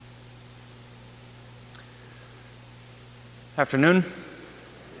Afternoon.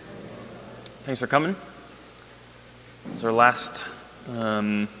 Thanks for coming. This is our last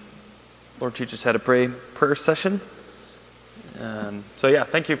Lord Teach Us How to Pray prayer session.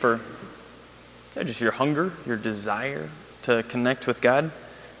 Thank you for just your hunger, your desire to connect with God.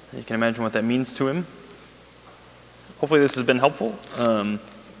 You can imagine what that means to Him. Hopefully this has been helpful.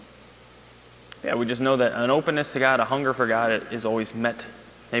 We just know that an openness to God, a hunger for God is always met.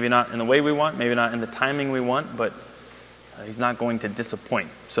 Maybe not in the way we want, maybe not in the timing we want, but He's not going to disappoint.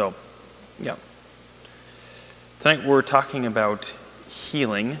 Tonight we're talking about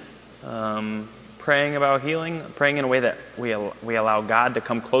healing, praying about healing, praying in a way that we allow God to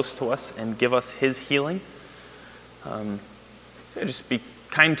come close to us and give us His healing. Just be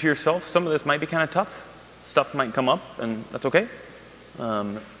kind to yourself. Some of this might be kind of tough. Stuff might come up, and that's okay.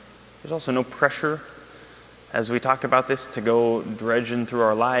 There's also no pressure as we talk about this to go dredging through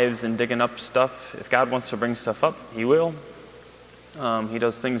our lives and digging up stuff. If God wants to bring stuff up, He will. He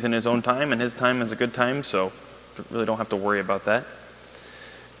does things in His own time, and His time is a good time, so really don't have to worry about that.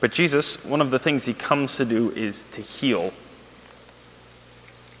 But Jesus, one of the things He comes to do is to heal.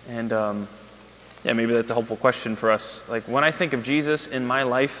 And maybe that's a helpful question for us. Like, when I think of Jesus in my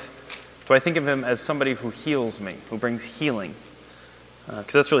life, do I think of Him as somebody who heals me, who brings healing?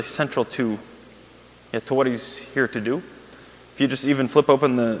 Because that's really central to what He's here to do. If you just even flip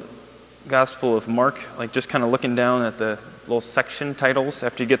open the Gospel of Mark, like just kind of looking down at the little section titles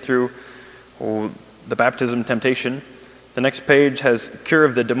after you get through the baptism temptation, the next page has the cure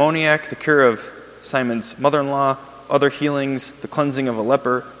of the demoniac, the cure of Simon's mother-in-law, other healings, the cleansing of a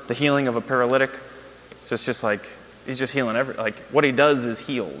leper, the healing of a paralytic. So it's just like He's just healing what He does is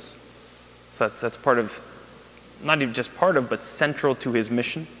heals. So that's part of, not even just part of, but central to His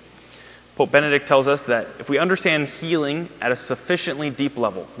mission. Pope Benedict tells us that if we understand healing at a sufficiently deep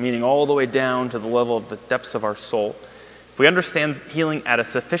level, meaning all the way down to the level of the depths of our soul, if we understand healing at a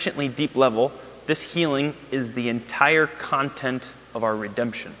sufficiently deep level, this healing is the entire content of our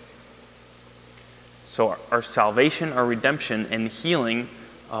redemption. So our salvation, our redemption, and healing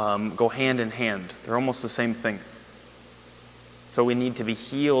go hand in hand. They're almost the same thing. So we need to be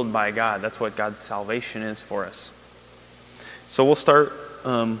healed by God. That's what God's salvation is for us. So we'll start...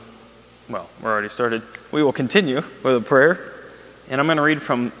 we're already started. We will continue with a prayer. And I'm going to read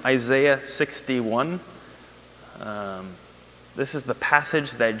from Isaiah 61. This is the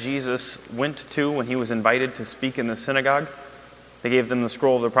passage that Jesus went to when He was invited to speak in the synagogue. They gave them the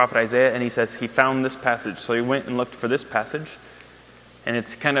scroll of the prophet Isaiah, and He says He found this passage. So He went and looked for this passage. And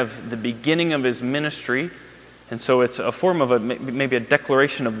it's kind of the beginning of His ministry. And so it's a form of maybe a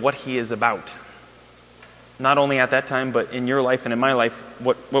declaration of what He is about. Not only at that time, but in your life and in my life,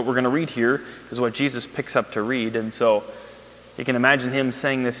 what we're going to read here is what Jesus picks up to read. And so you can imagine Him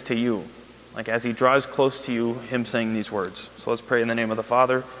saying this to you. Like as He draws close to you, Him saying these words. So let's pray in the name of the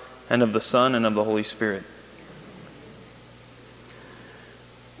Father, and of the Son, and of the Holy Spirit.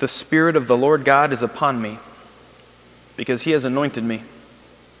 The Spirit of the Lord God is upon me, because He has anointed me.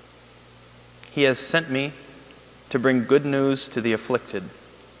 He has sent me to bring good news to the afflicted,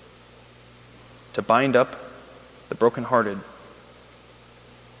 to bind up the brokenhearted,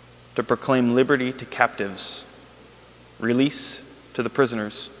 to proclaim liberty to captives, release to the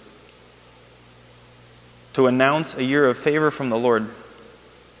prisoners, to announce a year of favor from the Lord,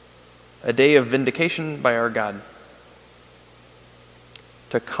 a day of vindication by our God,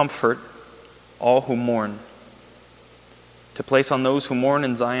 to comfort all who mourn, to place on those who mourn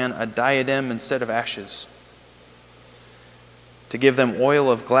in Zion a diadem instead of ashes, to give them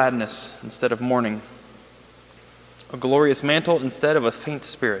oil of gladness instead of mourning, a glorious mantle instead of a faint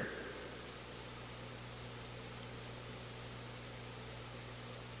spirit.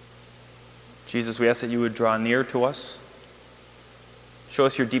 Jesus, we ask that You would draw near to us. Show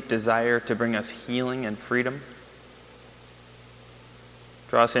us Your deep desire to bring us healing and freedom.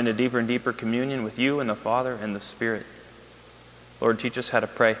 Draw us into deeper and deeper communion with You and the Father and the Spirit. Lord, teach us how to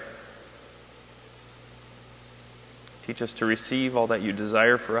pray. Teach us to receive all that You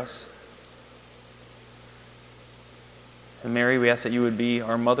desire for us. And Mary, we ask that You would be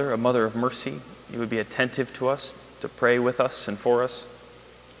our mother, a mother of mercy. You would be attentive to us, to pray with us and for us.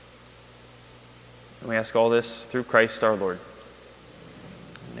 And we ask all this through Christ our Lord.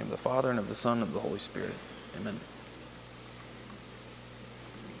 In the name of the Father, and of the Son, and of the Holy Spirit. Amen.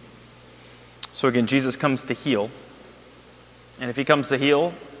 So again, Jesus comes to heal. And if He comes to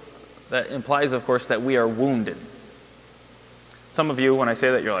heal, that implies, of course, that we are wounded. Some of you, when I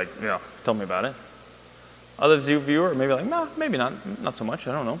say that, you're like, yeah, tell me about it. Others of you are maybe like, no, maybe not so much,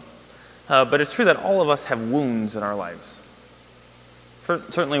 I don't know. But it's true that all of us have wounds in our lives.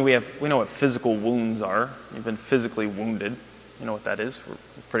 Certainly we know what physical wounds are. You've been physically wounded. You know what that is. We're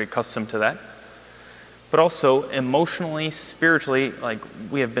pretty accustomed to that. But also emotionally, spiritually, like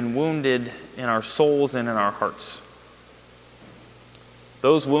we have been wounded in our souls and in our hearts.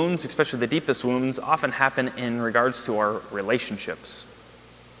 Those wounds, especially the deepest wounds, often happen in regards to our relationships.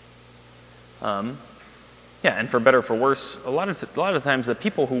 And for better or for worse, a lot of times the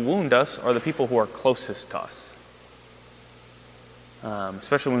people who wound us are the people who are closest to us.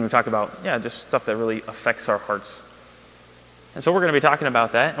 Especially when we talk about, just stuff that really affects our hearts. And so we're going to be talking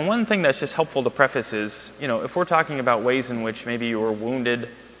about that. And one thing that's just helpful to preface is, if we're talking about ways in which maybe you were wounded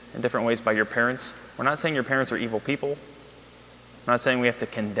in different ways by your parents, we're not saying your parents are evil people. We're not saying we have to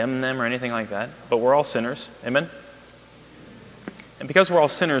condemn them or anything like that. But we're all sinners. Amen? And because we're all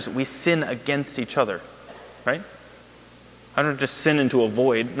sinners, we sin against each other. Right? I don't just sin into a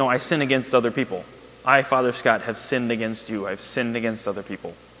void. No, I sin against other people. I, Father Scott, have sinned against you. I've sinned against other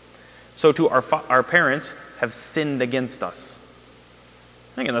people. So too, our parents have sinned against us.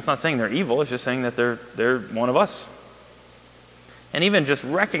 Again, that's not saying they're evil. It's just saying that they're one of us. And even just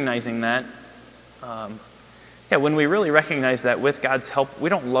recognizing that, when we really recognize that with God's help, we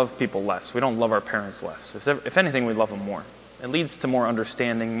don't love people less. We don't love our parents less. If anything, we love them more. It leads to more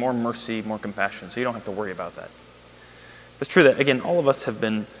understanding, more mercy, more compassion. So you don't have to worry about that. It's true that, again, all of us have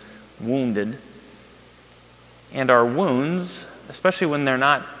been wounded. And our wounds, especially when they're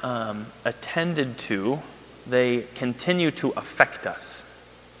not attended to, they continue to affect us.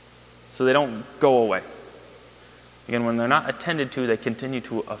 So they don't go away. Again, when they're not attended to, they continue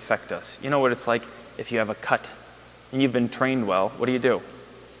to affect us. You know what it's like if you have a cut and you've been trained well, what do?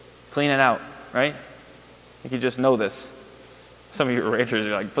 Clean it out, right? Like you just know this. Some of you rangers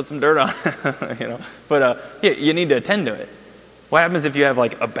are like, put some dirt on it, But you need to attend to it. What happens if you have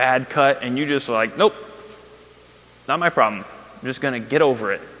like a bad cut and you just like, nope, not my problem. I'm just going to get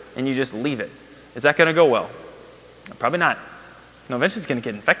over it. And you just leave it. Is that going to go well? Probably not. No, eventually it's going to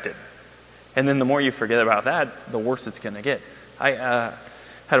get infected. And then the more you forget about that, the worse it's going to get. I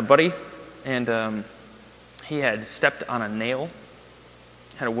had a buddy, and he had stepped on a nail,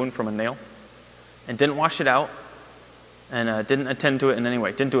 had a wound from a nail, and didn't wash it out, and didn't attend to it in any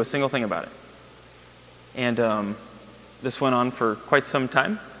way, didn't do a single thing about it. And this went on for quite some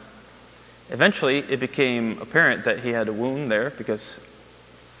time. Eventually, it became apparent that he had a wound there because,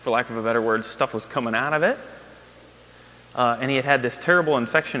 for lack of a better word, stuff was coming out of it. And he had this terrible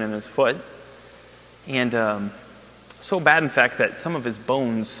infection in his foot. And so bad, in fact, that some of his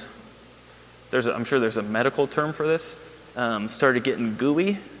bones, I'm sure there's a medical term for this, started getting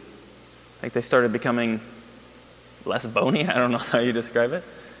gooey. Like they started becoming less bony. I don't know how you describe it.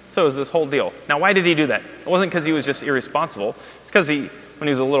 So it was this whole deal. Now, why did he do that? It wasn't because he was just irresponsible. It's because when he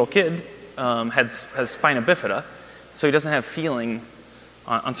was a little kid, has spina bifida. So he doesn't have feeling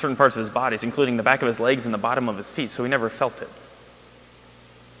on certain parts of his bodies, including the back of his legs and the bottom of his feet. So he never felt it.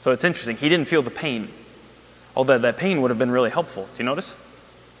 So it's interesting. He didn't feel the pain. Although that pain would have been really helpful. Do you notice?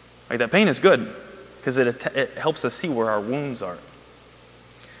 Like that pain is good because it helps us see where our wounds are.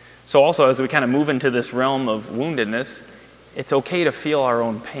 So also, as we kind of move into this realm of woundedness, it's okay to feel our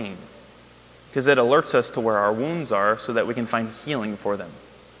own pain because it alerts us to where our wounds are so that we can find healing for them.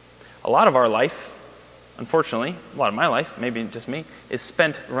 A lot of our life, unfortunately, a lot of my life, maybe just me, is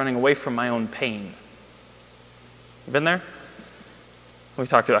spent running away from my own pain. You been there? We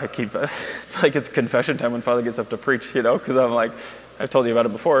talked about, it's like it's confession time when Father gets up to preach, because I'm like, I've told you about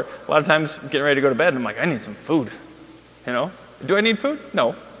it before. A lot of times, I'm getting ready to go to bed, and I'm like, I need some food, Do I need food?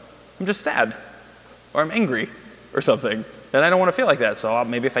 No. I'm just sad, or I'm angry, or something. And I don't want to feel like that, so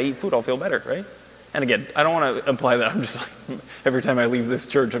maybe if I eat food, I'll feel better, right? And again, I don't want to imply that I'm just like, every time I leave this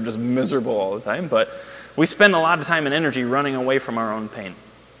church, I'm just miserable all the time, but we spend a lot of time and energy running away from our own pain.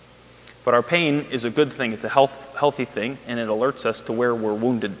 But our pain is a good thing. It's a healthy thing, and it alerts us to where we're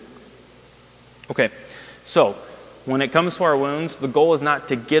wounded. Okay, so when it comes to our wounds, the goal is not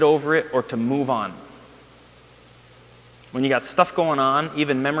to get over it or to move on. When you got stuff going on,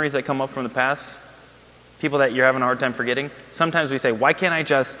 even memories that come up from the past, people that you're having a hard time forgetting, sometimes we say, why can't I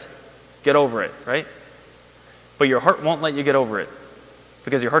just get over it, right? But your heart won't let you get over it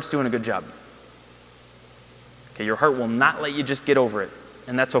because your heart's doing a good job. Okay, your heart will not let you just get over it,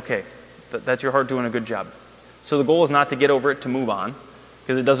 and that's okay. That's your heart doing a good job. So the goal is not to get over it, to move on,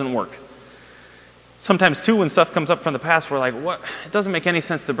 because it doesn't work. Sometimes, too, when stuff comes up from the past, we're like, what? It doesn't make any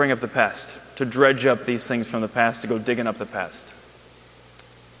sense to bring up the past, to dredge up these things from the past, to go digging up the past.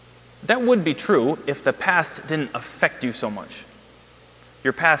 That would be true if the past didn't affect you so much.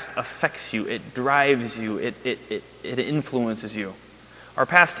 Your past affects you. It drives you. It influences you. Our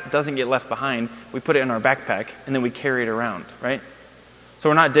past doesn't get left behind. We put it in our backpack, and then we carry it around, right? So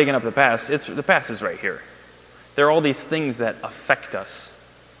we're not digging up the past. The past is right here. There are all these things that affect us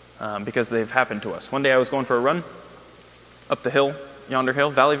because they've happened to us. One day I was going for a run up the hill, yonder hill,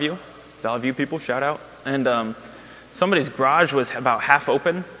 Valley View. Valley View people, shout out. And somebody's garage was about half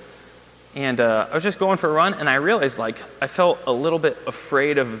open. And I was just going for a run, and I realized, I felt a little bit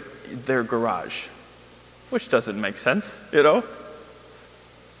afraid of their garage, which doesn't make sense,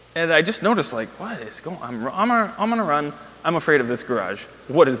 And I just noticed, what is going on? I'm on a run. I'm afraid of this garage.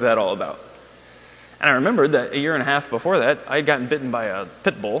 What is that all about? And I remembered that a year and a half before that, I had gotten bitten by a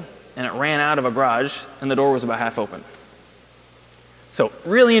pit bull, and it ran out of a garage, and the door was about half open. So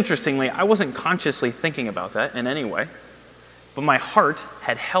really interestingly, I wasn't consciously thinking about that in any way, but my heart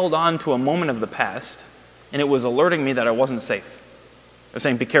had held on to a moment of the past, and it was alerting me that I wasn't safe. It was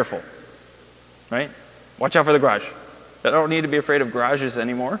saying, be careful, right? Watch out for the garage. I don't need to be afraid of garages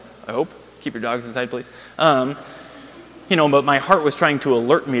anymore, I hope. Keep your dogs inside, please. But my heart was trying to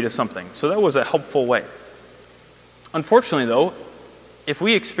alert me to something. So that was a helpful way. Unfortunately, though, if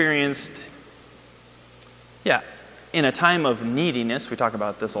we experienced, in a time of neediness, we talk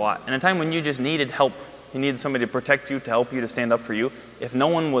about this a lot, in a time when you just needed help, you needed somebody to protect you, to help you, to stand up for you, if no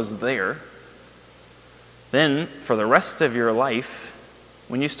one was there, then for the rest of your life,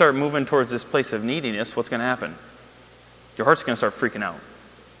 when you start moving towards this place of neediness, what's going to happen? Your heart's going to start freaking out.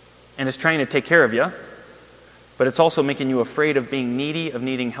 And it's trying to take care of you, but it's also making you afraid of being needy, of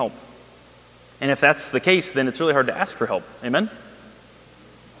needing help. And if that's the case, then it's really hard to ask for help. Amen?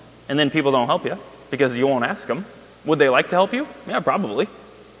 And then people don't help you because you won't ask them. Would they like to help you? Yeah, probably,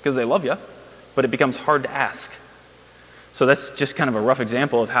 because they love you. But it becomes hard to ask. So that's just kind of a rough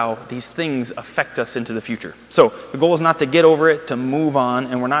example of how these things affect us into the future. So the goal is not to get over it, to move on,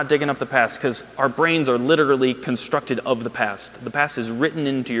 and we're not digging up the past because our brains are literally constructed of the past. The past is written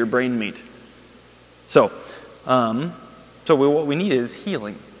into your brain meat. So what we need is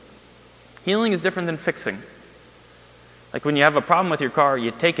healing. Healing is different than fixing. Like when you have a problem with your car,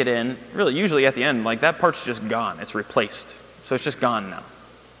 you take it in, really usually at the end, that part's just gone. It's replaced. So it's just gone now.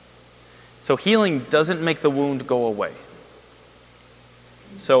 So healing doesn't make the wound go away.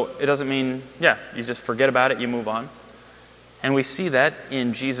 So it doesn't mean, you just forget about it, you move on. And we see that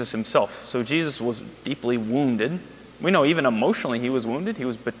in Jesus himself. So Jesus was deeply wounded. We know even emotionally he was wounded. He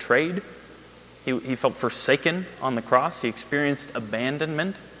was betrayed. He felt forsaken on the cross. He experienced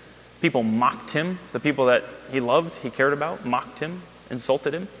abandonment. People mocked him. The people that he loved, he cared about, mocked him,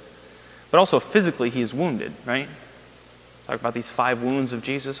 insulted him. But also physically he is wounded, right? Talk about these 5 wounds of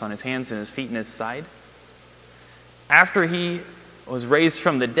Jesus on his hands and his feet and his side. After he was raised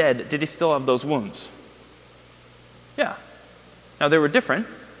from the dead, did he still have those wounds? Yeah. Now they were different.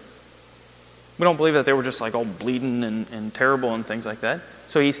 We don't believe that they were just all bleeding and terrible and things like that.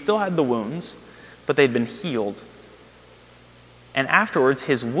 So he still had the wounds, but they'd been healed. And afterwards,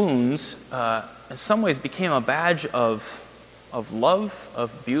 his wounds, in some ways, became a badge of love,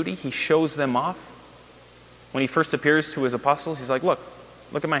 of beauty. He shows them off. When he first appears to his apostles, he's like, look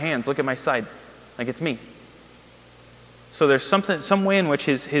at my hands, look at my side. It's me. So there's some way in which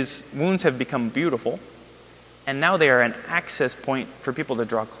his wounds have become beautiful, and now they are an access point for people to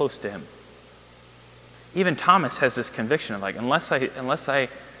draw close to him. Even Thomas has this conviction of unless I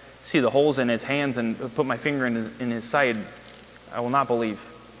see the holes in his hands and put my finger in his side, I will not believe.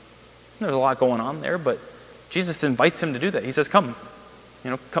 There's a lot going on there, but Jesus invites him to do that. He says, come,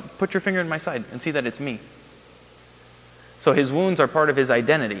 come, put your finger in my side and see that it's me. So his wounds are part of his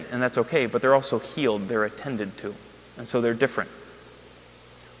identity, and that's okay, but they're also healed, they're attended to, and so they're different.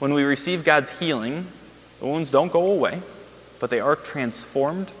 When we receive God's healing, the wounds don't go away, but they are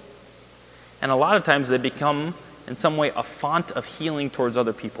transformed, and a lot of times they become, in some way, a font of healing towards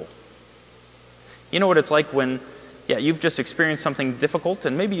other people. You know what it's like when you've just experienced something difficult,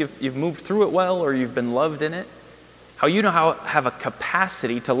 and maybe you've moved through it well, or you've been loved in it. How have a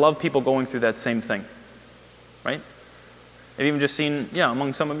capacity to love people going through that same thing, right? I've even just seen,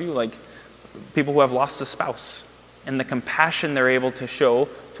 among some of you, people who have lost a spouse, and the compassion they're able to show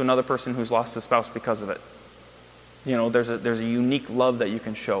to another person who's lost a spouse because of it. There's a unique love that you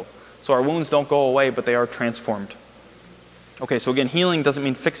can show. So our wounds don't go away, but they are transformed. Okay, so again, healing doesn't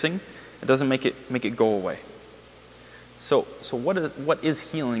mean fixing. It doesn't make it go away. So what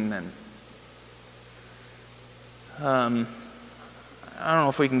is healing then? I don't know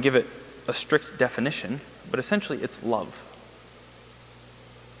if we can give it a strict definition, but essentially it's love.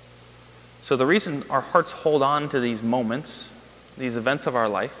 So the reason our hearts hold on to these moments, these events of our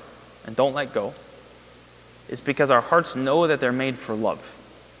life, and don't let go, is because our hearts know that they're made for love.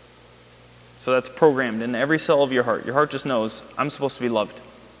 So that's programmed in every cell of your heart. Your heart just knows, I'm supposed to be loved.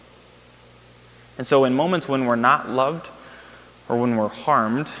 And so in moments when we're not loved, or when we're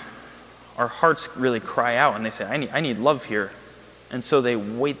harmed, our hearts really cry out and they say, I need love here. And so they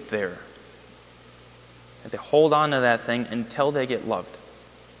wait there. And they hold on to that thing until they get loved.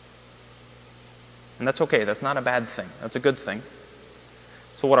 And that's okay. That's not a bad thing. That's a good thing.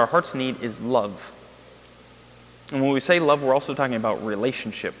 So what our hearts need is love. And when we say love, we're also talking about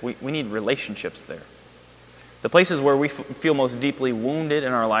relationship. We need relationships there. The places where we feel most deeply wounded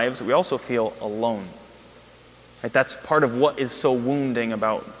in our lives, we also feel alone. Right? That's part of what is so wounding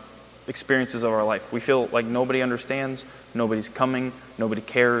about experiences of our life. We feel like nobody understands, nobody's coming, nobody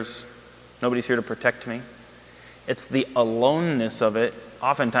cares, nobody's here to protect me. It's the aloneness of it.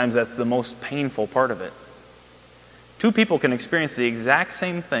 Oftentimes that's the most painful part of it. Two people can experience the exact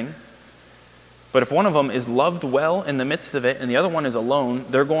same thing, but if one of them is loved well in the midst of it and the other one is alone,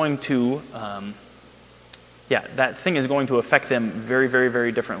 they're going to, that thing is going to affect them very, very,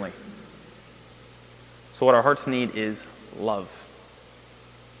 very differently. So what our hearts need is love.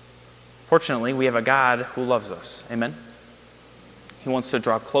 Fortunately, we have a God who loves us. Amen? He wants to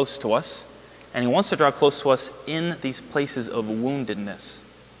draw close to us, and He wants to draw close to us in these places of woundedness.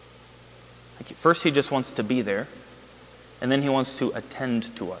 First, He just wants to be there, and then He wants to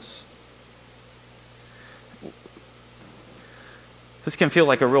attend to us. This can feel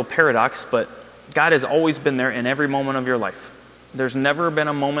like a real paradox, but God has always been there in every moment of your life. There's never been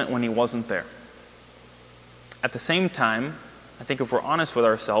a moment when He wasn't there. At the same time, I think if we're honest with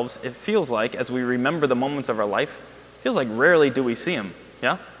ourselves, it feels like, as we remember the moments of our life, it feels like rarely do we see Him,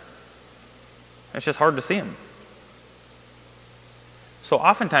 yeah? It's just hard to see Him. So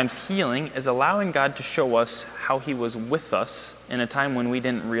oftentimes healing is allowing God to show us how He was with us in a time when we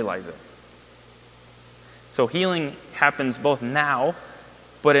didn't realize it. So healing happens both now,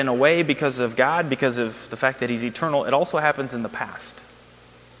 but in a way because of God, because of the fact that He's eternal, it also happens in the past.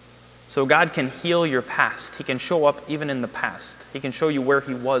 So God can heal your past. He can show up even in the past. He can show you where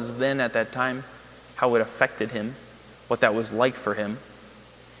He was then at that time, how it affected Him, what that was like for Him.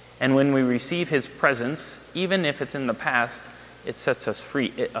 And when we receive His presence, even if it's in the past, it sets us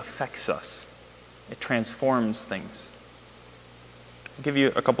free. It affects us. It transforms things. I'll give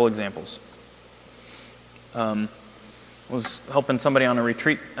you a couple examples. I was helping somebody on a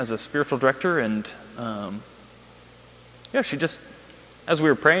retreat as a spiritual director, and she just, as we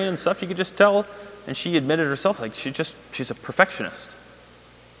were praying and stuff, you could just tell, and she admitted herself, like she's a perfectionist.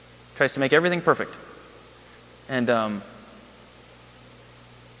 Tries to make everything perfect. And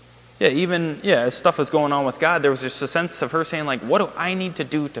as stuff was going on with God, there was just a sense of her saying, like, what do I need to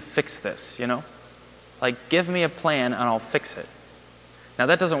do to fix this, you know? Like, give me a plan and I'll fix it. Now,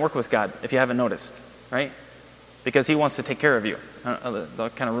 that doesn't work with God, if you haven't noticed, right? Because He wants to take care of you. I'll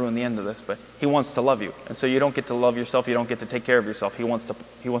kind of ruin the end of this, but He wants to love you. And so you don't get to love yourself, you don't get to take care of yourself. He wants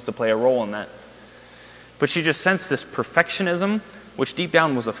to play a role in that. But she just sensed this perfectionism, which deep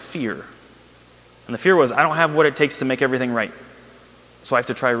down was a fear. And the fear was, I don't have what it takes to make everything right. So I have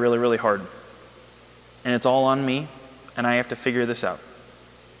to try really, really hard. And it's all on me, and I have to figure this out.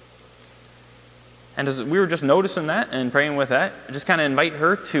 And as we were just noticing that and praying with that, I just kind of invite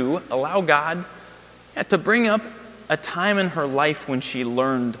her to allow God to bring up a time in her life when she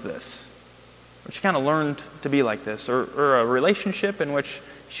learned this. Or she kind of learned to be like this, or a relationship in which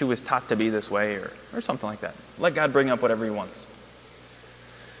she was taught to be this way, or something like that. Let God bring up whatever He wants.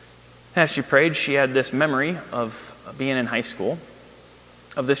 As she prayed, she had this memory of being in high school,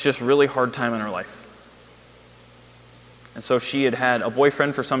 of this just really hard time in her life. And so she had had a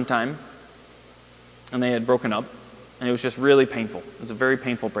boyfriend for some time, and they had broken up, and it was just really painful. It was a very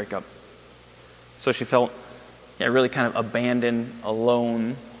painful breakup. So she felt really kind of abandoned,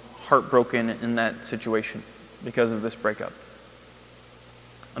 alone, heartbroken in that situation because of this breakup.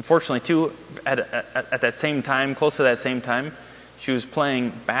 Unfortunately, too, at that same time, close to that same time, she was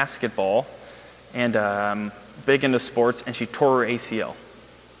playing basketball and big into sports, and she tore her ACL.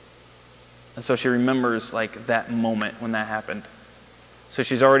 And so she remembers like that moment when that happened. So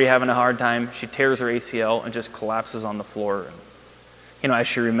she's already having a hard time. She tears her ACL and just collapses on the floor. And, as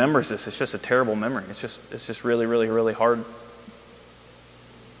she remembers this, it's just a terrible memory. It's just really, really, really hard.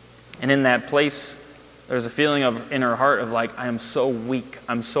 And in that place, there's a feeling in her heart of like, I am so weak.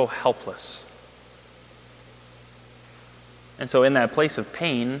 I'm so helpless. And so in that place of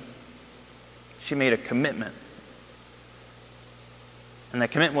pain, she made a commitment. And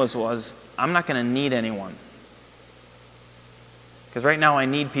that commitment was I'm not going to need anyone. Because right now I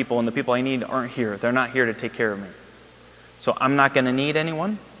need people, and the people I need aren't here. They're not here to take care of me. So I'm not going to need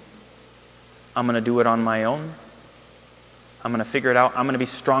anyone. I'm going to do it on my own. I'm going to figure it out. I'm going to be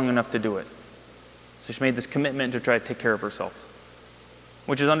strong enough to do it. So she made this commitment to try to take care of herself,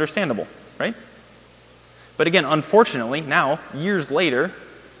 which is understandable, right? But again, unfortunately, now, years later,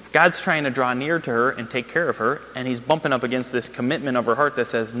 God's trying to draw near to her and take care of her, and he's bumping up against this commitment of her heart that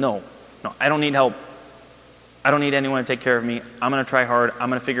says, no, I don't need help. I don't need anyone to take care of me. I'm going to try hard. I'm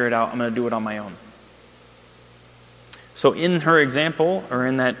going to figure it out. I'm going to do it on my own. So in her example, or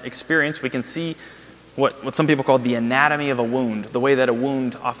in that experience, we can see what some people call the anatomy of a wound, the way that a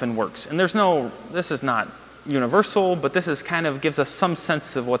wound often works. And this is not universal, but this is kind of gives us some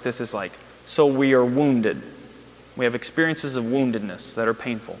sense of what this is like. So we are wounded. We have experiences of woundedness that are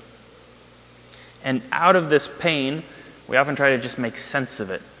painful. And out of this pain, we often try to just make sense of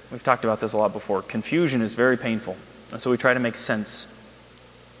it. We've talked about this a lot before. Confusion is very painful, and so we try to make sense.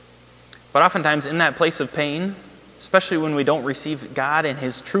 But oftentimes in that place of pain, especially when we don't receive God and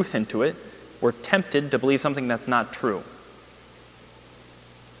his truth into it, we're tempted to believe something that's not true.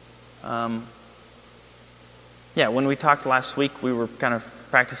 When we talked last week, we were kind of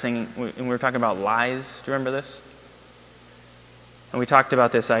practicing, and we were talking about lies. Do you remember this? And we talked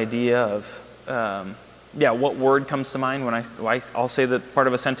about this idea of, what word comes to mind when I'll say the part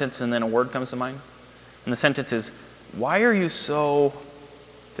of a sentence and then a word comes to mind. And the sentence is, why are you so,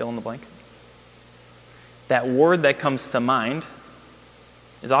 fill in the blank? That word that comes to mind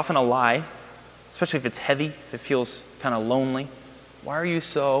is often a lie, especially if it's heavy, if it feels kind of lonely. Why are you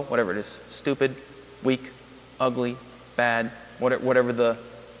so, whatever it is, stupid, weak, ugly, bad, whatever the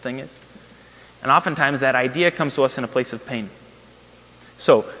thing is? And oftentimes that idea comes to us in a place of pain.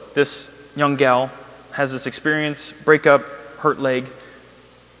 So this young gal has this experience, breakup, hurt leg,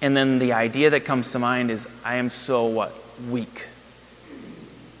 and then the idea that comes to mind is, I am so what? Weak.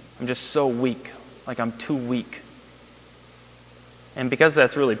 I'm just so weak. Like I'm too weak. And because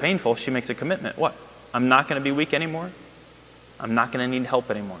that's really painful, she makes a commitment. What? I'm not going to be weak anymore. I'm not going to need help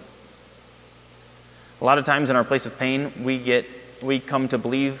anymore. A lot of times in our place of pain, we come to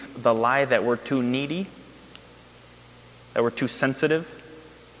believe the lie that we're too needy, that we're too sensitive,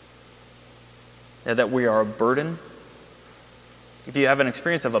 that we are a burden. If you have an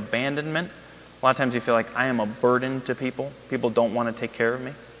experience of abandonment, a lot of times you feel like I am a burden to people. People don't want to take care of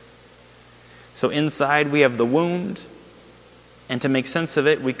me. So inside we have the wound, and to make sense of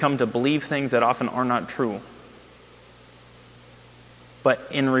it, we come to believe things that often are not true. But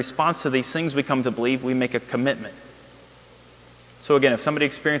in response to these things we come to believe, we make a commitment. So again, if somebody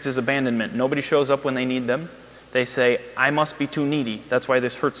experiences abandonment, nobody shows up when they need them, they say, I must be too needy. That's why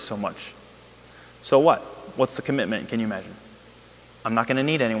this hurts so much. So what? What's the commitment? Can you imagine? I'm not going to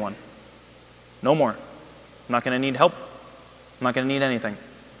need anyone. No more. I'm not going to need help. I'm not going to need anything.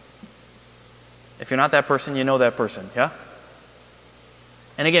 If you're not that person, you know that person, yeah?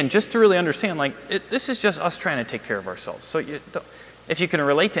 And again, just to really understand, this is just us trying to take care of ourselves. So if you can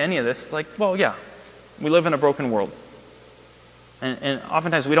relate to any of this, it's like, well, yeah, we live in a broken world. And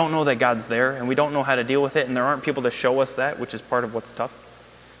oftentimes we don't know that God's there, and we don't know how to deal with it, and there aren't people to show us that, which is part of what's tough.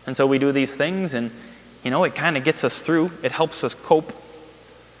 And so we do these things, and, it kind of gets us through. It helps us cope.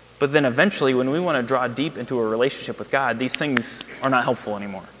 But then eventually, when we want to draw deep into a relationship with God, these things are not helpful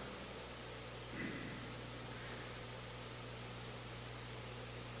anymore.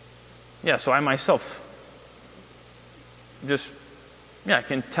 Yeah, so I myself I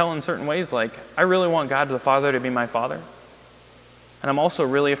can tell in certain ways, I really want God the Father to be my Father. And I'm also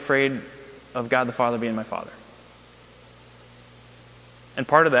really afraid of God the Father being my Father. And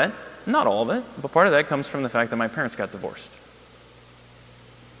part of that, not all of it, but part of that comes from the fact that my parents got divorced.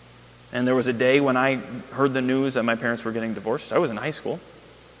 And there was a day when I heard the news that my parents were getting divorced. I was in high school.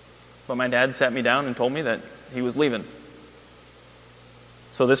 But my dad sat me down and told me that he was leaving.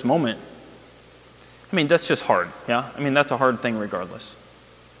 So this moment, that's just hard, yeah? That's a hard thing regardless.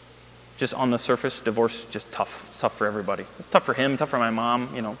 Just on the surface, divorce, just tough. It's tough for everybody. It's tough for him, tough for my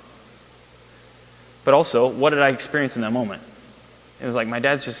mom, But also, what did I experience in that moment? It was like my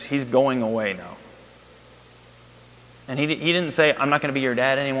dad's he's going away now. And he didn't say, I'm not going to be your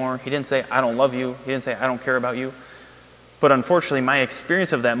dad anymore. He didn't say, I don't love you. He didn't say, I don't care about you. But unfortunately, my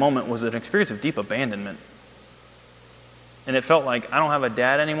experience of that moment was an experience of deep abandonment. And it felt like I don't have a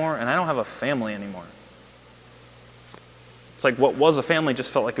dad anymore, and I don't have a family anymore. It's like what was a family just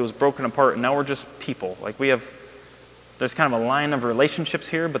felt like it was broken apart, and now we're just people. There's kind of a line of relationships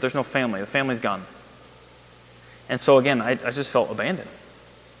here, but there's no family. The family's gone. And so again, I just felt abandoned.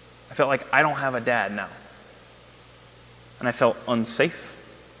 I felt like I don't have a dad now. And I felt unsafe.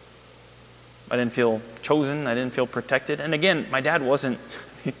 I didn't feel chosen. I didn't feel protected. And again, my dad wasn't,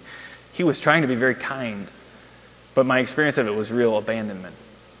 he was trying to be very kind. But my experience of it was real abandonment.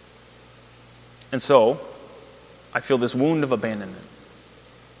 And so, I feel this wound of abandonment.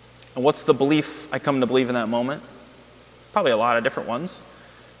 And what's the belief I come to believe in that moment? Probably a lot of different ones.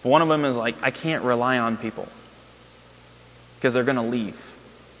 But one of them is like, I can't rely on people because they're going to leave.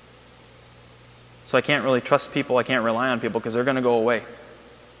 So I can't really trust people. I can't rely on people because they're going to go away.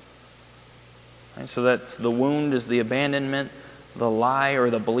 Right? So that's the wound is the abandonment. The lie or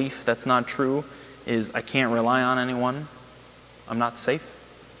the belief that's not true is I can't rely on anyone. I'm not safe.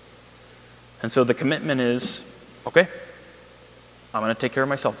 And so the commitment is, okay, I'm going to take care of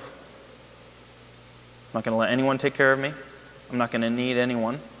myself. I'm not going to let anyone take care of me. I'm not going to need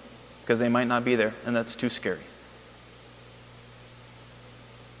anyone because they might not be there, and that's too scary.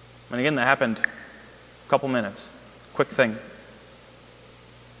 And again, that happened a couple minutes. Quick thing.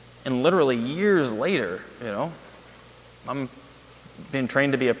 And literally years later, I'm being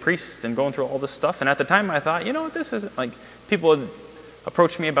trained to be a priest and going through all this stuff. And at the time I thought, this isn't like, people would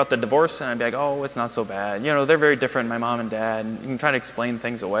approach me about the divorce and I'd be like, oh, it's not so bad. They're very different, my mom and dad. And you can try to explain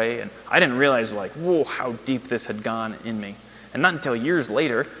things away. And I didn't realize whoa, how deep this had gone in me. And not until years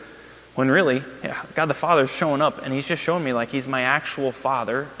later, when really, God the Father's showing up and he's just showing me he's my actual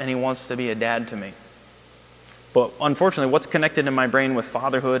father and he wants to be a dad to me. But unfortunately, what's connected in my brain with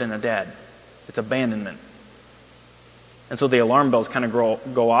fatherhood and a dad? It's abandonment. And so the alarm bells kind of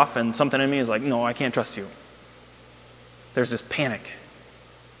go off, and something in me is like, no, I can't trust you. There's this panic.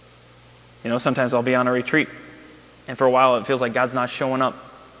 Sometimes I'll be on a retreat, and for a while it feels like God's not showing up.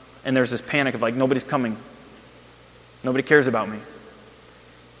 And there's this panic of nobody's coming. Nobody cares about me.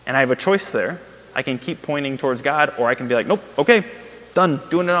 And I have a choice there. I can keep pointing towards God, or I can be like, nope, okay, done,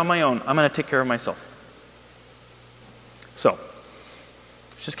 doing it on my own. I'm going to take care of myself. So,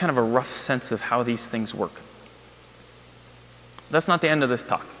 it's just kind of a rough sense of how these things work. That's not the end of this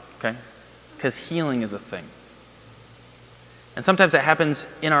talk, okay? Because healing is a thing. And sometimes it happens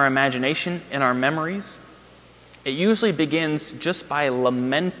in our imagination, in our memories. It usually begins just by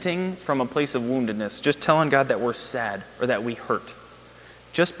lamenting from a place of woundedness, just telling God that we're sad or that we hurt.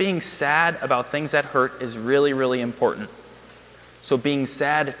 Just being sad about things that hurt is really, really important. So being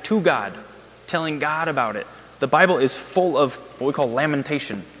sad to God, telling God about it. The Bible is full of what we call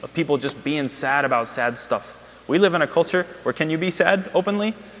lamentation, of people just being sad about sad stuff. We live in a culture where can you be sad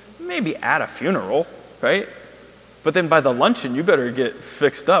openly? Maybe at a funeral, right? But then by the luncheon, you better get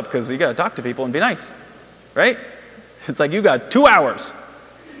fixed up because you got to talk to people and be nice, right? It's like you got 2 hours.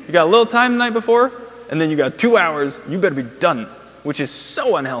 You got a little time the night before, and then you got 2 hours. You better be done, which is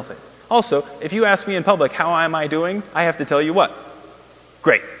so unhealthy. Also, if you ask me in public, how am I doing? I have to tell you what?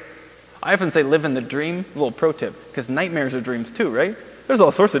 Great. I often say live in the dream. A little pro tip, because nightmares are dreams too, right? There's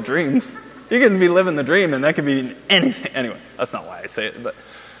all sorts of dreams. You can be living the dream, and that could be anything. Anyway, that's not why I say it, but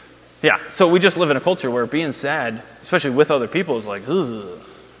yeah. So we just live in a culture where being sad, especially with other people, is like, ugh.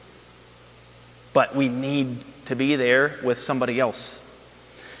 But we need to be there with somebody else.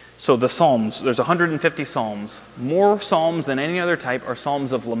 So the Psalms, there's 150 Psalms. More Psalms than any other type are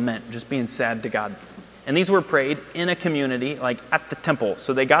Psalms of lament, just being sad to God. And these were prayed in a community, like at the temple.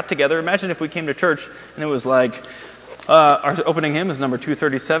 So they got together. Imagine if we came to church and it was like, our opening hymn is number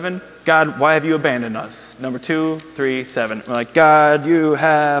 237. God, why have you abandoned us? Number 237. We're like, God, you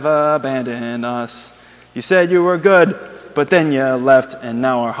have abandoned us. You said you were good, but then you left, and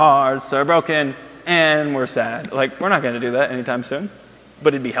now our hearts are broken, and we're sad. Like, we're not going to do that anytime soon.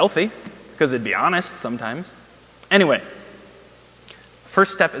 But it'd be healthy, because it'd be honest sometimes. Anyway,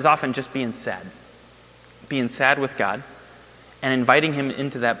 first step is often just being sad. Being sad with God and inviting him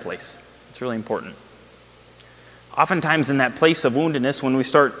into that place. It's really important. Oftentimes in that place of woundedness, when we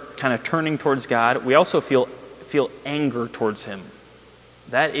start kind of turning towards God, we also feel anger towards him.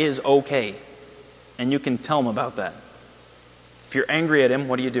 That is okay. And you can tell him about that. If you're angry at him,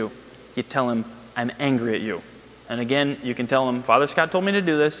 what do? You tell him, I'm angry at you. And again, you can tell him, Father Scott told me to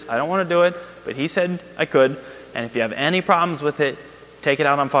do this. I don't want to do it, but he said I could. And if you have any problems with it, take it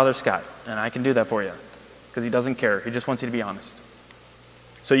out on Father Scott. And I can do that for you. Because he doesn't care. He just wants you to be honest.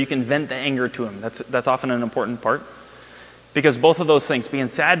 So you can vent the anger to him. That's often an important part. Because both of those things, being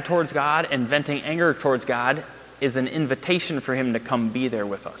sad towards God and venting anger towards God, is an invitation for him to come be there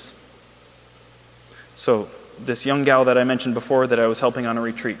with us. So this young gal that I mentioned before that I was helping on a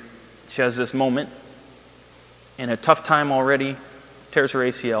retreat, she has this moment in a tough time already, tears her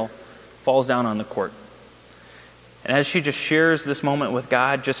ACL, falls down on the court. And as she just shares this moment with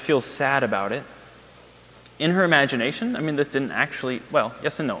God, just feels sad about it, in her imagination, this didn't actually, well,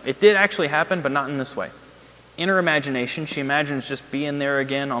 yes and no. It did actually happen, but not in this way. In her imagination, she imagines just being there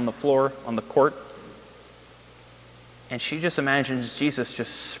again on the floor, on the court. And she just imagines Jesus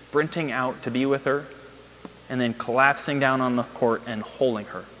just sprinting out to be with her and then collapsing down on the court and holding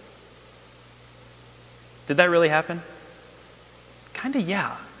her. Did that really happen? Kind of,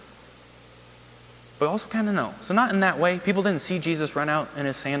 yeah. but also kind of no. So not in that way. People didn't see Jesus run out in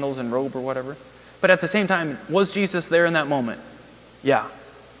his sandals and robe or whatever. But at the same time, was Jesus there in that moment? Yeah.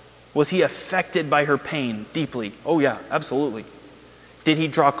 Was he affected by her pain deeply? Oh yeah, absolutely. Did he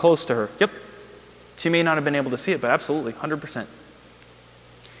draw close to her? Yep. She may not have been able to see it, but absolutely, 100%.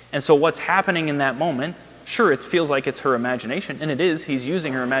 And so what's happening in that moment, sure, it feels like it's her imagination, and it is. He's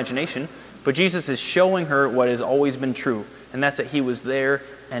using her imagination, but Jesus is showing her what has always been true, and that's that he was there,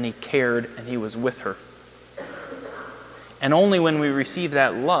 and he cared, and he was with her. And only when we receive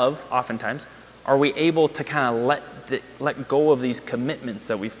that love, oftentimes, are we able to kind of let go of these commitments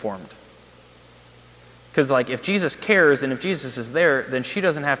that we've formed. Because like if Jesus cares and if Jesus is there, then she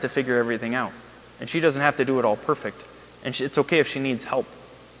doesn't have to figure everything out. And she doesn't have to do it all perfect. And it's okay if she needs help.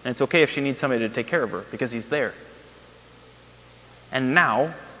 And it's okay if she needs somebody to take care of her because he's there. And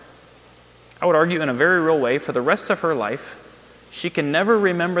now, I would argue in a very real way, for the rest of her life, she can never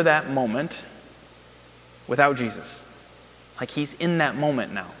remember that moment without Jesus. Like he's in that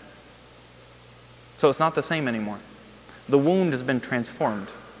moment now. So it's not the same anymore. The wound has been transformed.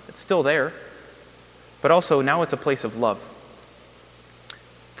 It's still there, but also now it's a place of love.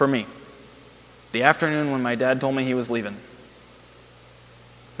 For me, the afternoon when my dad told me he was leaving,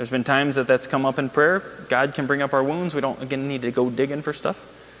 there's been times that that's come up in prayer. God can bring up our wounds. We don't, again, need to go digging for stuff.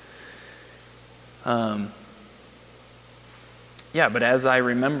 But as I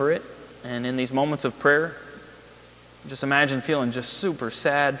remember it, and in these moments of prayer, just imagine feeling just super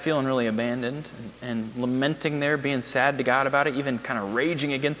sad, feeling really abandoned, and lamenting there, being sad to God about it, even kind of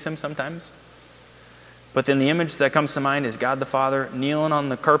raging against him sometimes. But then the image that comes to mind is God the Father kneeling on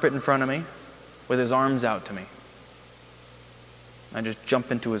the carpet in front of me with his arms out to me. I just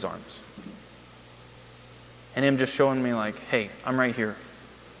jump into his arms. And him just showing me like, hey, I'm right here.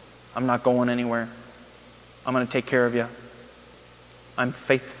 I'm not going anywhere. I'm going to take care of you. I'm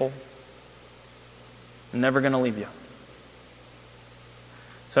faithful. I'm never going to leave you.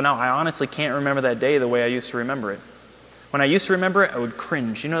 So now I honestly can't remember that day the way I used to remember it. When I used to remember it, I would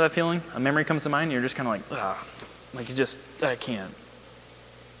cringe. You know that feeling? A memory comes to mind, and you're just kind of like, ugh. Like I can't.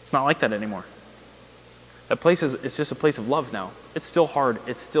 It's not like that anymore. That place it's just a place of love now. It's still hard.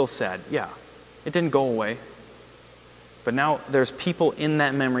 It's still sad. Yeah. It didn't go away. But now there's people in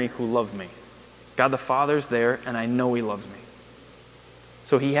that memory who love me. God the Father's there, and I know he loves me.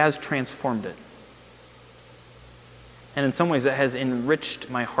 So he has transformed it. And in some ways that has enriched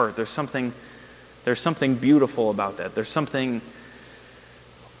my heart. There's something beautiful about that. There's something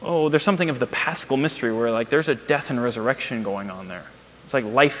of the Paschal mystery where like there's a death and resurrection going on there. It's like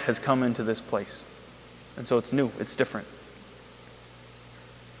life has come into this place. And so it's new, it's different.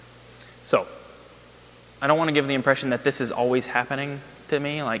 So, I don't want to give the impression that this is always happening to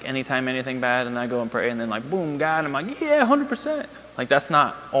me, like anytime anything bad and I go and pray and then like boom, God, I'm like, yeah, 100%. Like that's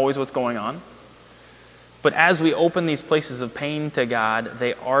not always what's going on. But as we open these places of pain to God,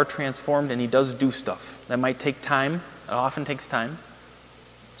 they are transformed and he does do stuff. That might take time. It often takes time.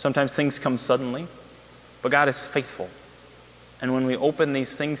 Sometimes things come suddenly. But God is faithful. And when we open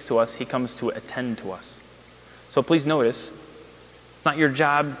these things to us, he comes to attend to us. So please notice, it's not your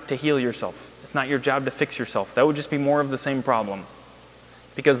job to heal yourself. It's not your job to fix yourself. That would just be more of the same problem.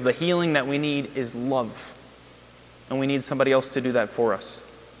 Because the healing that we need is love. And we need somebody else to do that for us.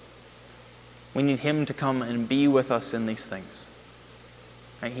 We need him to come and be with us in these things.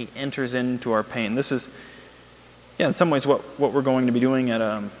 Right? He enters into our pain. This is, in some ways what we're going to be doing at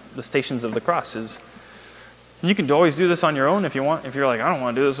the Stations of the Cross is, you can always do this on your own if you want. If you're like, I don't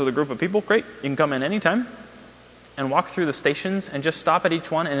want to do this with a group of people, great. You can come in anytime and walk through the stations and just stop at each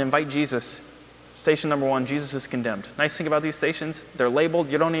one and invite Jesus. Station number 1, Jesus is condemned. Nice thing about these stations, they're labeled.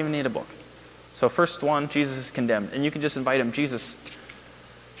 You don't even need a book. So first one, Jesus is condemned. And you can just invite him, Jesus,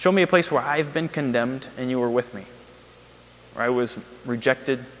 show me a place where I've been condemned and you were with me. Where I was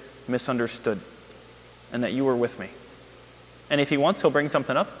rejected, misunderstood, and that you were with me. And if he wants, he'll bring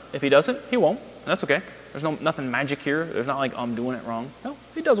something up. If he doesn't, he won't. And that's okay. There's nothing magic here. There's not like, I'm doing it wrong. No,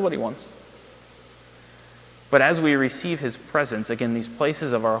 he does what he wants. But as we receive his presence, again, these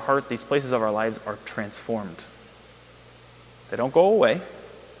places of our heart, these places of our lives are transformed. They don't go away,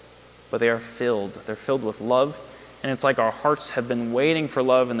 but they are filled. They're filled with love. And it's like our hearts have been waiting for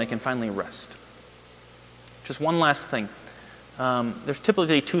love and they can finally rest. Just one last thing. There's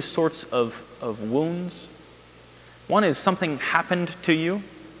typically 2 sorts of wounds. One is something happened to you,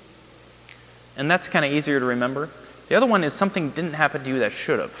 and that's kind of easier to remember. The other one is something didn't happen to you that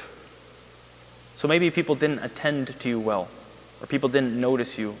should have. So maybe people didn't attend to you well, or people didn't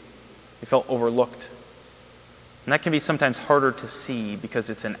notice you. You felt overlooked. And that can be sometimes harder to see because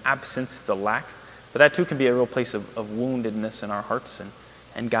it's an absence, it's a lack. But that too can be a real place of woundedness in our hearts,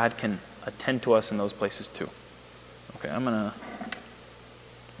 and God can attend to us in those places too. Okay,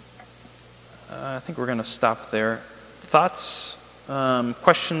 I think we're going to stop there. Thoughts,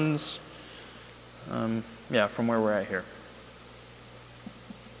 questions, from where we're at here.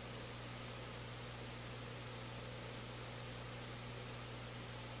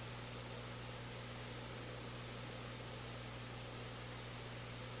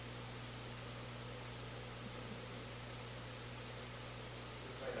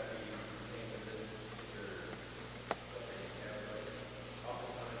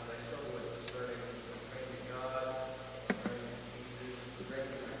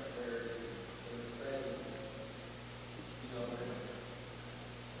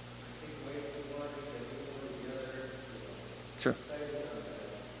 Sure.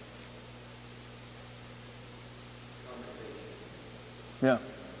 Yeah.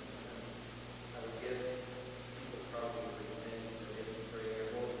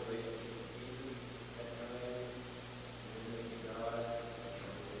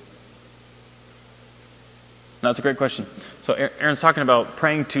 That's a great question. So Aaron's talking about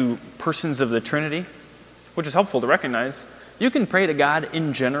praying to persons of the Trinity, which is helpful to recognize. You can pray to God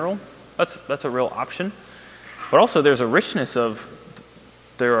in general. That's a real option. But also there's a richness of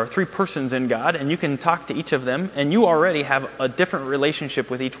there are three persons in God, and you can talk to each of them, and you already have a different relationship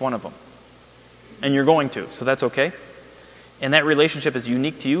with each one of them. And you're going to, so that's okay. And that relationship is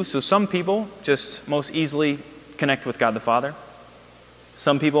unique to you. So some people just most easily connect with God the Father.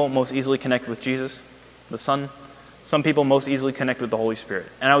 Some people most easily connect with Jesus, the Son. Some people most easily connect with the Holy Spirit.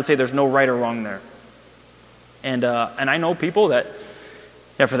 And I would say there's no right or wrong there. And I know people that,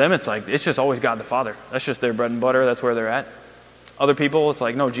 for them it's like, it's just always God the Father. That's just their bread and butter. That's where they're at. Other people, it's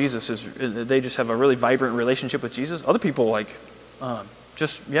like, no, they just have a really vibrant relationship with Jesus. Other people, like,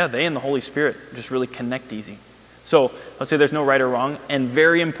 they and the Holy Spirit just really connect easy. So I'll say there's no right or wrong. And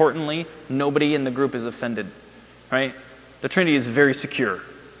very importantly, nobody in the group is offended, right? The Trinity is very secure.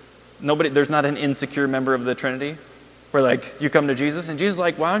 There's not an insecure member of the Trinity where, like, you come to Jesus and Jesus is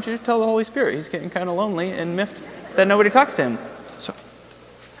like, why don't you tell the Holy Spirit? He's getting kind of lonely and miffed that nobody talks to him. So,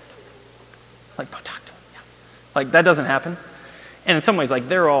 like, go talk to him. Yeah. Like, that doesn't happen. And in some ways, like,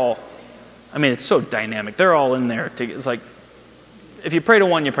 they're all, it's so dynamic. They're all in there. It's like, if you pray to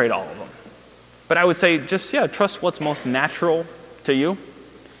one, you pray to all of them. But I would say just, trust what's most natural to you.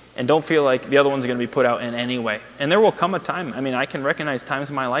 And don't feel like the other one's going to be put out in any way. And there will come a time, I can recognize times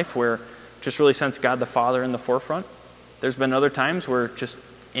in my life where just really sense God the Father in the forefront. There's been other times where just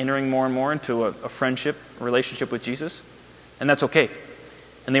entering more and more into a friendship, relationship with Jesus. And that's okay.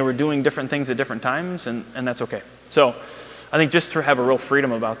 And they were doing different things at different times, and that's okay. So I think just to have a real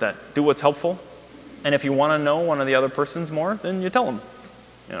freedom about that. Do what's helpful. And if you want to know one of the other persons more, then you tell them,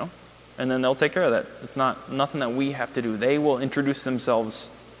 and then they'll take care of that. It's nothing that we have to do. They will introduce themselves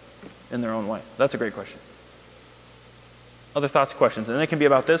in their own way. That's a great question. Other thoughts, questions? And it can be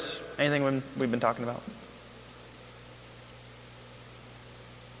about this, anything we've been talking about.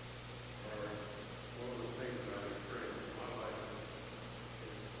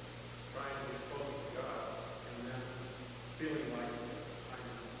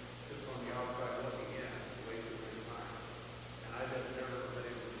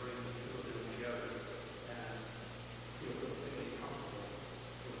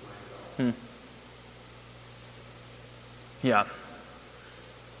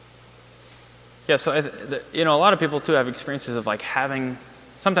 Yeah, so a lot of people too have experiences of like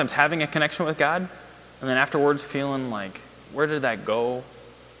sometimes having a connection with God, and then afterwards feeling like, where did that go?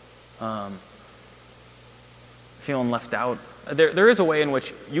 Feeling left out. There is a way in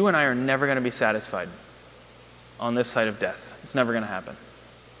which you and I are never going to be satisfied on this side of death. It's never going to happen.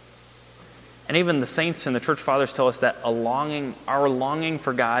 And even the saints and the church fathers tell us that our longing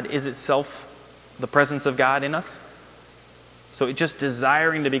for God is itself the presence of God in us. So just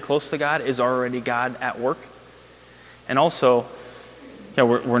desiring to be close to God is already God at work. And also,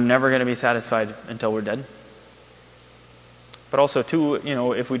 we're never going to be satisfied until we're dead. But also, too,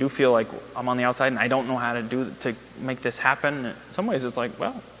 if we do feel like I'm on the outside and I don't know how to make this happen, in some ways it's like,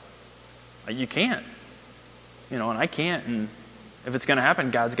 well, you can't. And I can't. And if it's going to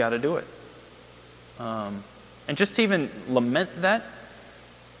happen, God's got to do it. And just to even lament that,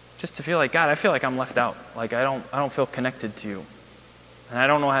 just to feel like, God, I feel like I'm left out. Like I don't feel connected to you. And I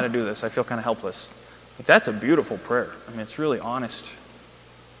don't know how to do this. I feel kind of helpless. Like, that's a beautiful prayer. It's really honest.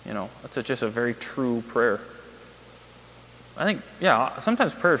 That's just a very true prayer. I think,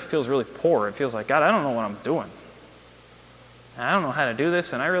 sometimes prayer feels really poor. It feels like, God, I don't know what I'm doing. And I don't know how to do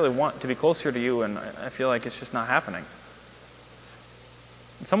this, and I really want to be closer to you, and I feel like it's just not happening.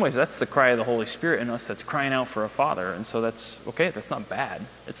 In some ways, that's the cry of the Holy Spirit in us that's crying out for a Father. And so that's okay. That's not bad.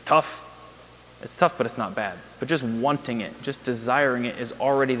 It's tough. It's tough, but it's not bad. But just wanting it, just desiring it is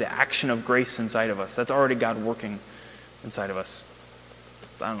already the action of grace inside of us. That's already God working inside of us.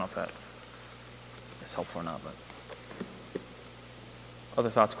 I don't know if that is helpful or not, but other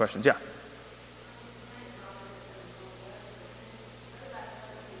thoughts, questions? Yeah.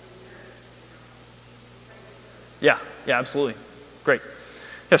 Yeah, absolutely. Great.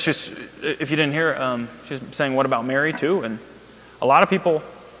 Yes, if you didn't hear, she's saying, what about Mary too? And a lot of people,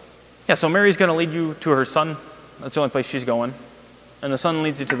 so Mary's going to lead you to her son. That's the only place she's going. And the son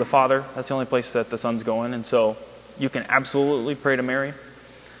leads you to the Father. That's the only place that the son's going. And so you can absolutely pray to Mary.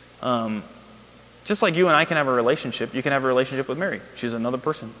 Just like you and I can have a relationship, you can have a relationship with Mary. She's another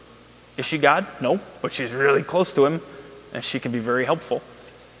person. Is she God? No, but she's really close to him, and she can be very helpful.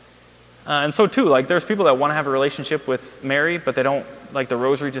 And so too, like there's people that want to have a relationship with Mary, but they don't, like the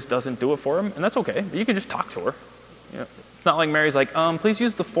rosary just doesn't do it for them, and that's okay. You can just talk to her. It's not like Mary's like, please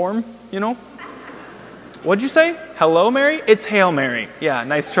use the form, What'd you say? Hello, Mary? It's Hail Mary. Yeah,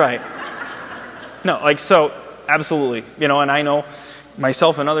 nice try. No, so absolutely. And I know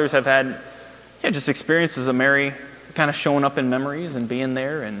myself and others have had just experiences of Mary kind of showing up in memories and being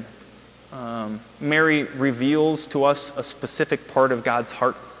there. And Mary reveals to us a specific part of God's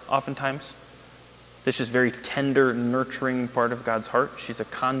heart oftentimes. This is very tender, nurturing part of God's heart. She's a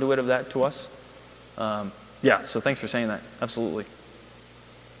conduit of that to us. So thanks for saying that. Absolutely.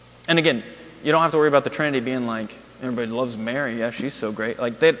 And again, you don't have to worry about the Trinity being like, everybody loves Mary. Yeah, she's so great.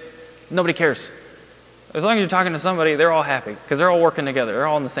 Nobody cares. As long as you're talking to somebody, they're all happy because they're all working together. They're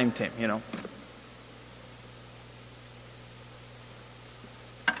all on the same team,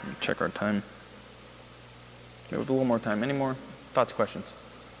 Check our time. We have a little more time. Any more thoughts, questions?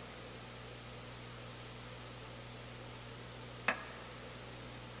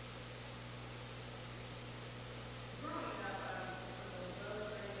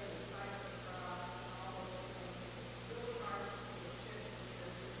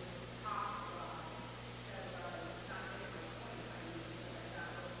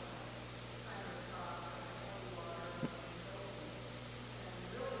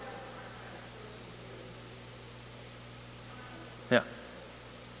 Yeah.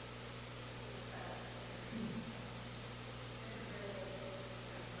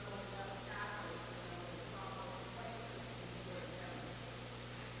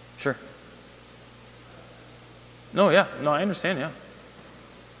 Sure. No, I understand, yeah.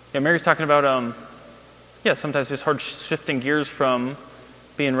 Yeah, Mary's talking about, sometimes it's hard shifting gears from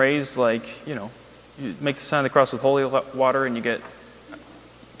being raised you make the sign of the cross with holy water and you get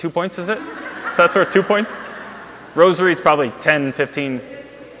 2 points, is it? So that's worth 2 points? Rosary is probably 10, 15.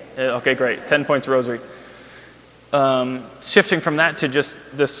 Okay, great. 10 points rosary. Shifting from that to just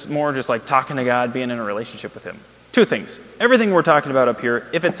this more just like talking to God, being in a relationship with him. 2 things. Everything we're talking about up here,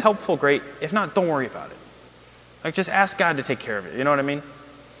 if it's helpful, great. If not, don't worry about it. Just ask God to take care of it. You know what I mean?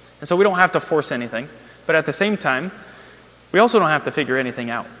 And so we don't have to force anything. But at the same time, we also don't have to figure anything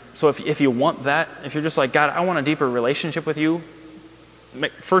out. So if you want that, if you're just like, God, I want a deeper relationship with you,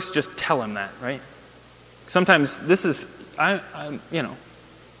 first just tell him that, right? Sometimes I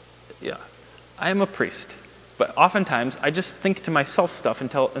am a priest, but oftentimes I just think to myself stuff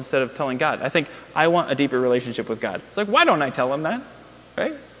instead of telling God. I think, I want a deeper relationship with God. It's like, why don't I tell him that,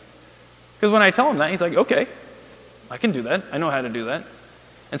 right? Because when I tell him that, he's like, okay, I can do that. I know how to do that.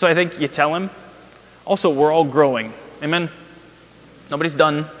 And so I think you tell him. Also, we're all growing. Amen? Nobody's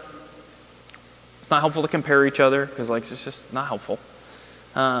done. It's not helpful to compare each other because it's just not helpful.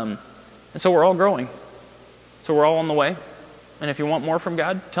 And so we're all growing. So we're all on the way. And if you want more from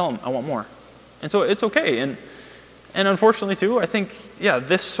God, tell him, I want more. And so it's okay. And unfortunately, too, I think,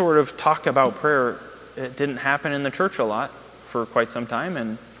 this sort of talk about prayer, it didn't happen in the church a lot for quite some time.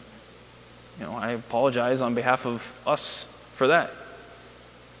 And, I apologize on behalf of us for that.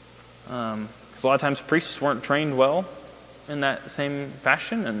 Because a lot of times priests weren't trained well in that same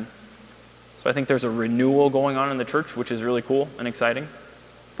fashion. And so I think there's a renewal going on in the church, which is really cool and exciting.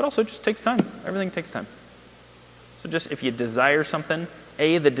 But also it just takes time. Everything takes time. So just if you desire something,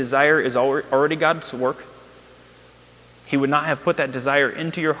 the desire is already God's work. He would not have put that desire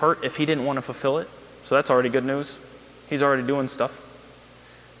into your heart if he didn't want to fulfill it. So that's already good news. He's already doing stuff.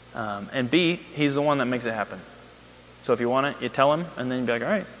 And B, he's the one that makes it happen. So if you want it, you tell him, and then you be like, all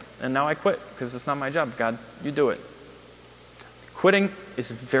right, and now I quit because it's not my job. God, you do it. Quitting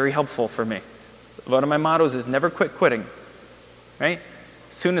is very helpful for me. One of my mottos is never quit quitting, right?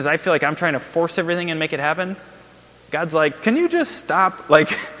 As soon as I feel like I'm trying to force everything and make it happen, God's like, can you just stop?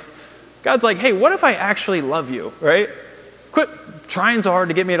 God's like, hey, what if I actually love you, right? Quit trying so hard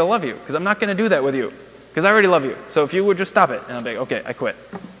to get me to love you because I'm not going to do that with you because I already love you. So if you would just stop it. And I'll be like, okay, I quit.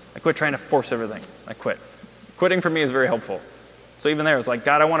 quit trying to force everything. I quit. Quitting for me is very helpful. So even there, it's like,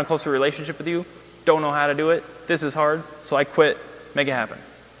 God, I want a closer relationship with you. Don't know how to do it. This is hard. So I quit. Make it happen.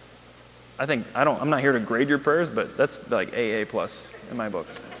 I'm not here to grade your prayers, but that's like AA plus in my book.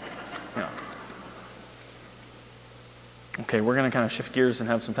 Yeah. Okay, we're going to kind of shift gears and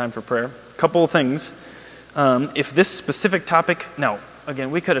have some time for prayer. A couple of things. If this specific topic, now,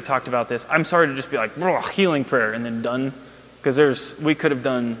 again, we could have talked about this. I'm sorry to just be like, healing prayer and then done, because we could have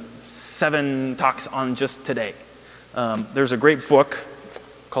done 7 talks on just today. There's a great book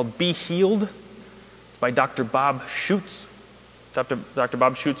called Be Healed by Dr. Bob Schutz. Dr.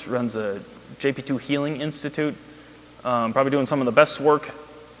 Bob Schutz runs a JP2 Healing Institute, probably doing some of the best work,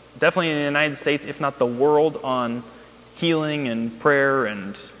 definitely in the United States, if not the world, on healing and prayer,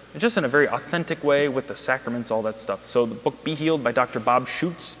 and just in a very authentic way with the sacraments, all that stuff. So the book Be Healed by Dr. Bob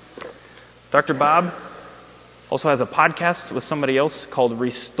Schutz. Dr. Bob also has a podcast with somebody else called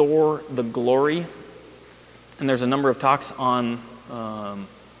Restore the Glory, and there's a number of talks on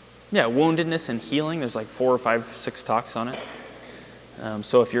woundedness and healing. There's like 4 or 5, 6 talks on it.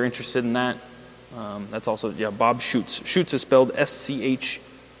 So if you're interested in that, that's also, Bob Schutz. Schutz is spelled Schutz.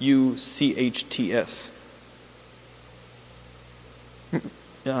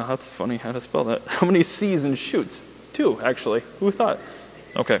 Yeah, that's funny how to spell that. How many C's in Schutz? 2, actually. Who thought?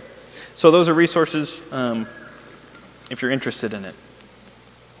 Okay. So those are resources if you're interested in it.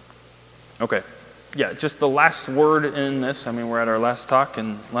 Okay. Yeah, just the last word in this. I mean, we're at our last talk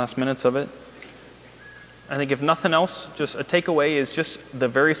and last minutes of it. I think if nothing else, just a takeaway is just the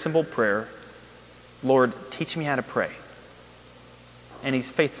very simple prayer, Lord, teach me how to pray. And He's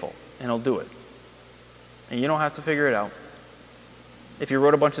faithful, and He'll do it. And you don't have to figure it out. If you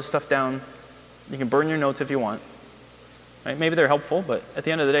wrote a bunch of stuff down, you can burn your notes if you want. Right? Maybe they're helpful, but at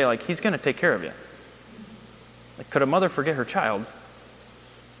the end of the day, like, He's going to take care of you. Like, could a mother forget her child?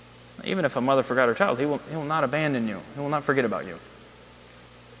 Even if a mother forgot her child, He will not abandon you. He will not forget about you.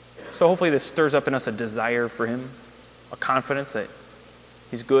 So hopefully this stirs up in us a desire for Him, a confidence that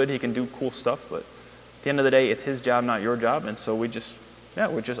He's good, He can do cool stuff, but at the end of the day, it's His job, not your job, and so we just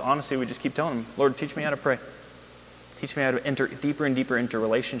keep telling Him, Lord, teach me how to pray. Teach me how to enter deeper and deeper into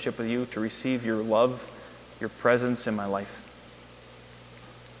relationship with You, to receive Your love, Your presence in my life.